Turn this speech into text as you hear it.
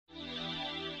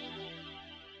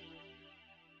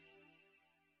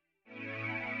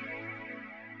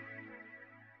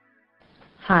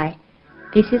Hi,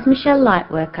 this is Michelle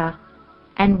Lightworker,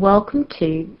 and welcome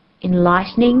to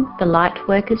Enlightening the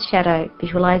Lightworkers Shadow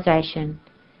Visualization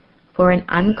for an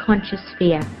Unconscious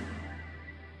Sphere.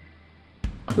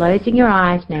 Closing your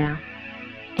eyes now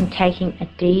and taking a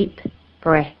deep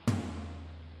breath.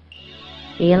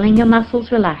 Feeling your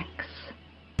muscles relax.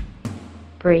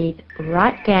 Breathe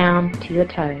right down to your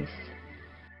toes.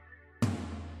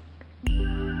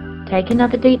 Take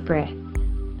another deep breath,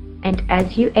 and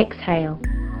as you exhale,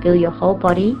 feel your whole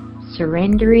body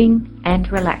surrendering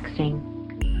and relaxing.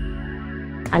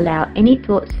 Allow any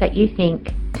thoughts that you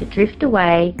think to drift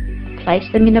away, place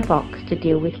them in a box to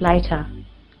deal with later.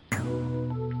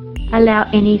 Allow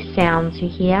any sounds you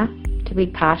hear to be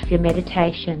part of your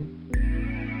meditation.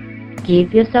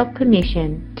 Give yourself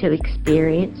permission to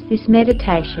experience this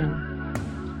meditation,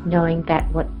 knowing that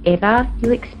whatever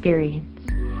you experience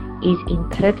is in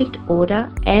perfect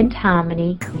order and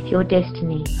harmony with your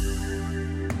destiny.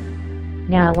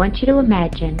 Now I want you to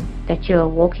imagine that you are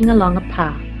walking along a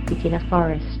path within a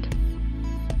forest.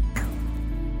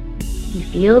 You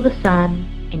feel the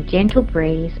sun and gentle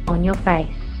breeze on your face.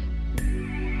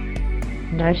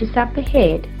 Notice up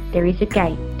ahead there is a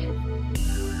gate.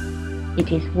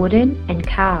 It is wooden and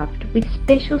carved with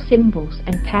special symbols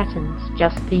and patterns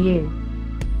just for you.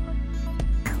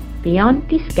 Beyond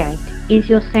this gate is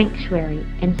your sanctuary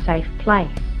and safe place.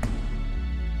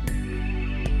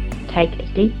 Take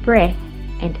a deep breath,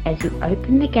 and as you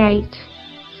open the gate,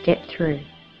 step through.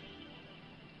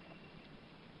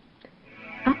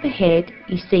 Up ahead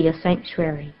you see your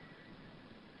sanctuary.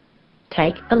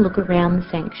 Take a look around the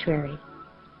sanctuary.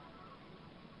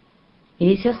 It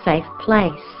is your safe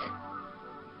place.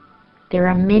 There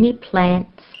are many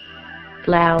plants,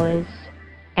 flowers,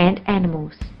 and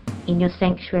animals in your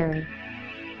sanctuary.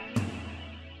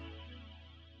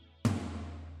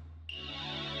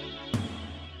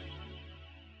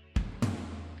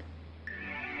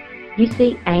 You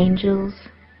see angels,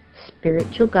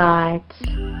 spiritual guides,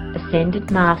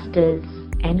 ascended masters,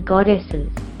 and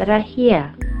goddesses that are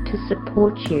here to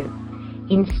support you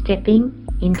in stepping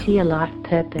into your life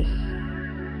purpose.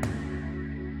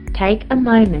 Take a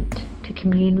moment to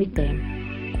commune with them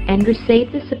and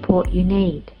receive the support you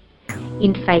need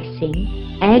in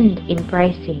facing and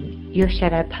embracing your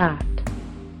shadow part.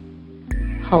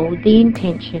 Hold the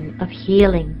intention of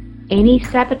healing any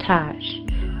sabotage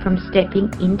from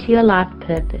stepping into your life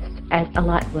purpose as a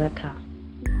light worker.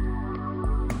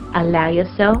 Allow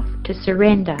yourself to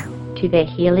surrender to their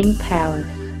healing powers.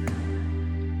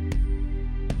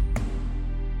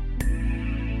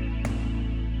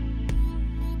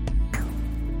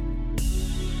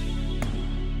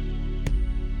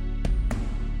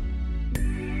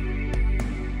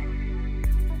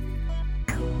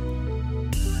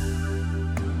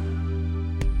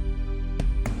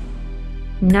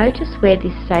 Notice where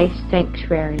this safe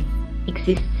sanctuary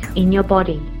exists in your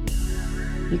body.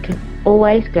 You can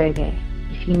always go there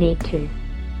if you need to.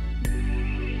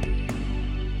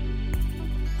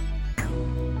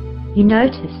 You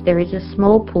notice there is a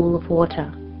small pool of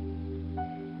water.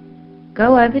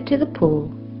 Go over to the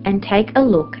pool and take a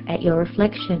look at your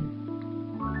reflection.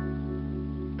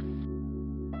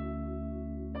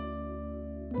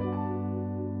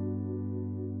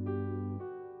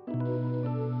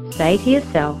 Say to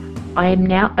yourself, I am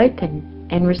now open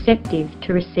and receptive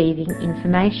to receiving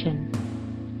information.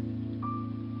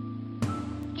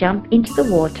 Jump into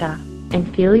the water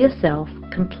and feel yourself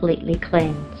completely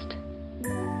cleansed.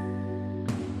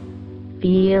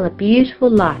 Feel a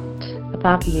beautiful light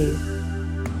above you,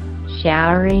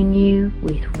 showering you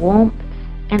with warmth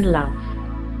and love.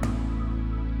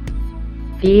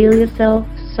 Feel yourself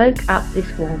soak up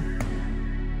this warmth,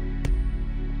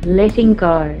 letting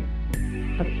go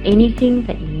of anything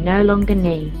that you no longer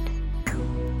need.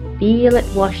 Feel it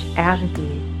wash out of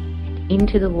you and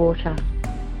into the water.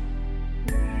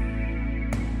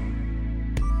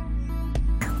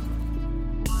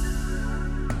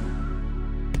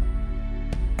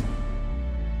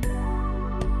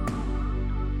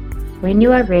 When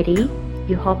you are ready,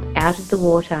 you hop out of the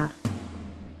water.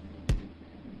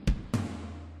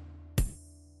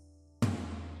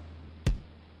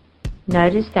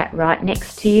 Notice that right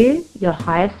next to you, your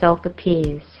higher self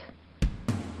appears.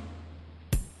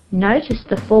 Notice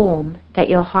the form that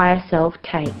your higher self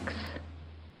takes.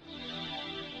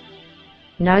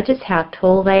 Notice how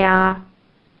tall they are,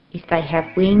 if they have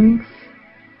wings,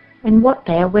 and what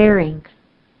they are wearing.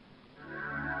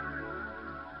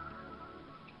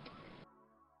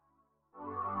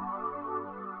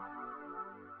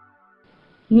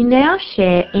 You now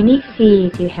share any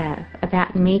fears you have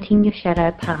about meeting your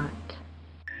shadow part.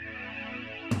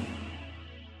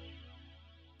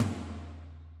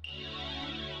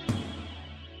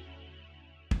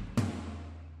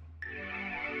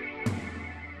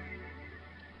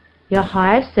 Your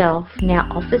higher self now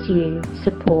offers you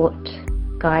support,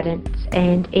 guidance,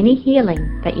 and any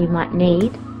healing that you might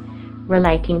need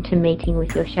relating to meeting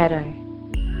with your shadow.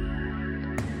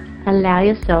 Allow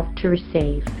yourself to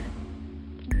receive.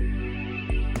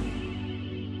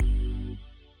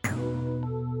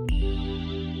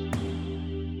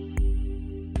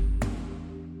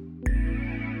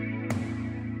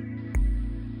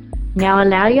 Now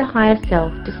allow your higher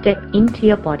self to step into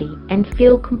your body and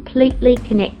feel completely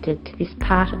connected to this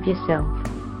part of yourself.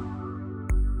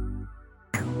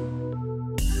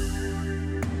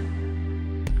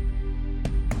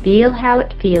 Feel how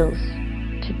it feels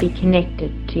to be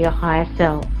connected to your higher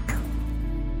self.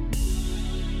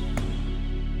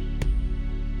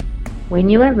 When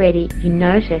you are ready, you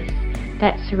notice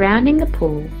that surrounding the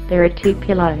pool there are two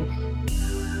pillows.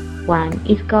 One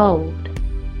is gold.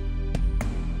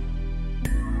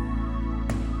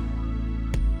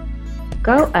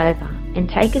 Go over and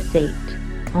take a seat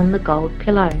on the gold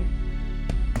pillow.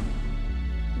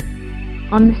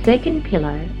 On the second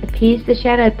pillow appears the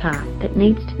shadow part that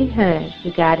needs to be heard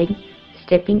regarding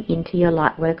stepping into your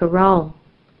Lightworker role.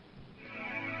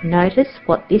 Notice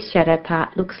what this shadow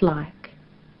part looks like.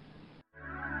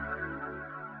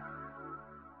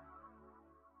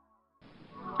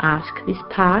 Ask this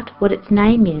part what its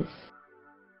name is.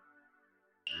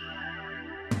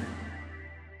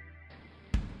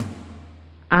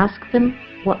 Ask them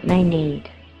what they need.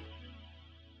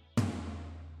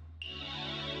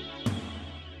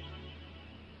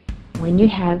 When you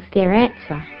have their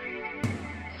answer,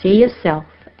 see yourself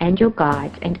and your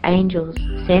guides and angels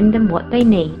send them what they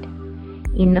need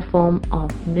in the form of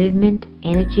movement,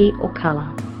 energy or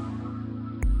colour.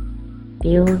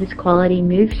 Feel this quality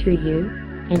move through you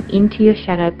and into your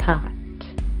shadow part.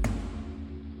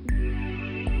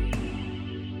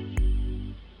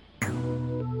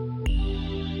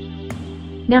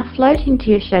 Now float into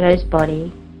your shadow's body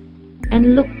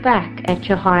and look back at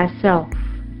your higher self.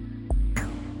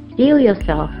 Feel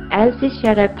yourself as this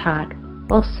shadow part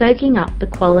while soaking up the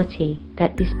quality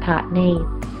that this part needs,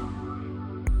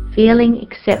 feeling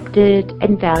accepted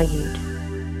and valued.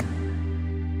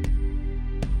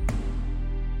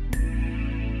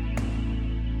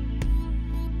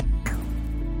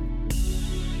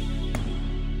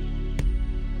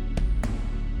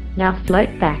 Now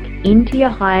float back into your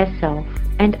higher self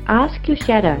and ask your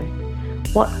shadow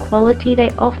what quality they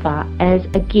offer as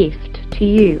a gift to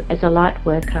you as a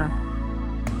Lightworker.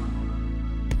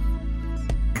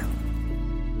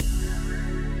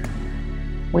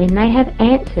 When they have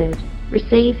answered,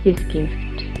 receive this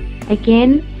gift.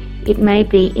 Again, it may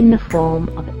be in the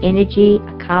form of energy,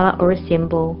 a colour or a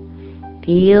symbol.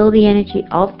 Feel the energy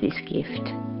of this gift.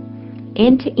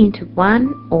 Enter into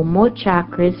one or more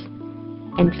chakras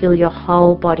and fill your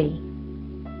whole body.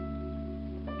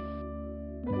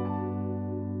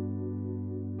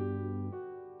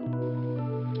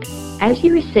 As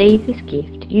you receive this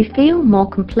gift, you feel more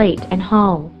complete and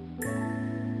whole.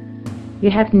 You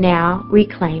have now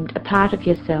reclaimed a part of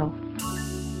yourself.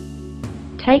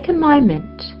 Take a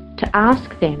moment to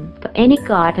ask them for any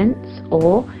guidance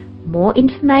or more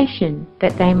information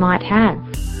that they might have.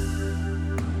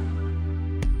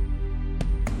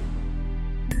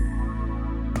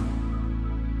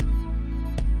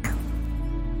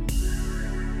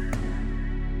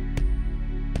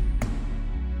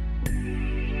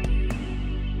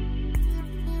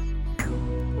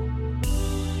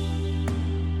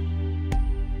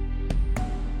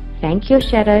 Thank your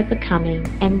shadow for coming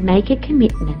and make a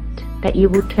commitment that you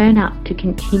will turn up to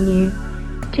continue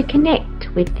to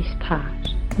connect with this part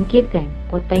and give them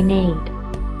what they need.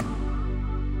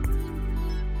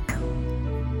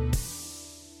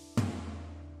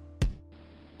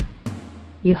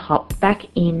 You hop back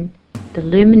in the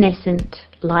luminescent,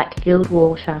 light-filled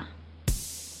water.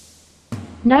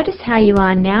 Notice how you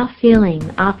are now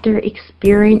feeling after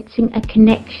experiencing a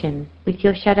connection with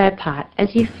your shadow part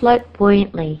as you float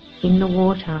buoyantly in the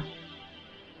water.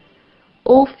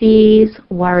 All fears,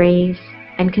 worries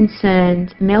and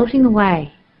concerns melting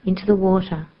away into the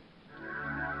water.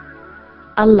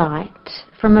 A light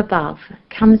from above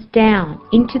comes down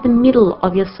into the middle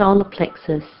of your solar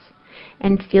plexus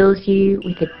and fills you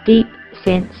with a deep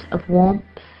sense of warmth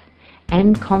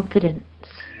and confidence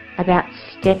about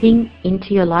stepping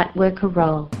into your Lightworker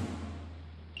role.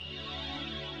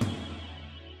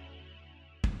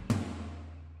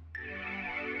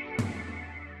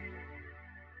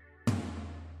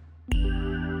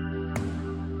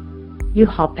 You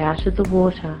hop out of the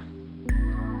water.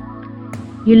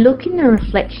 You look in the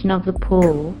reflection of the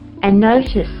pool and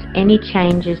notice any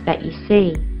changes that you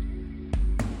see.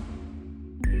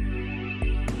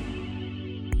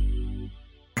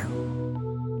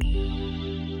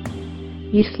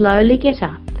 You slowly get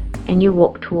up and you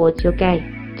walk towards your gate.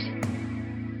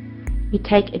 You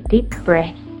take a deep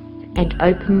breath and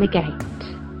open the gate.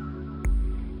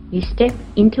 You step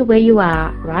into where you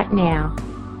are right now.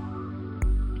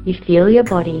 You feel your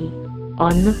body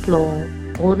on the floor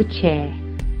or the chair.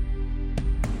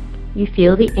 You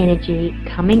feel the energy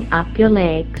coming up your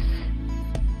legs.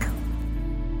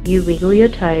 You wiggle your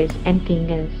toes and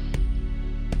fingers.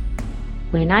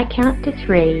 When I count to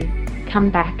 3, come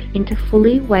back into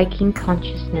fully waking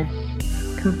consciousness,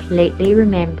 completely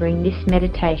remembering this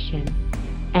meditation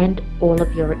and all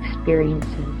of your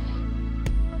experiences.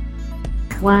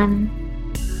 1,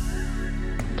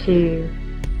 2,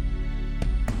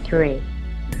 3.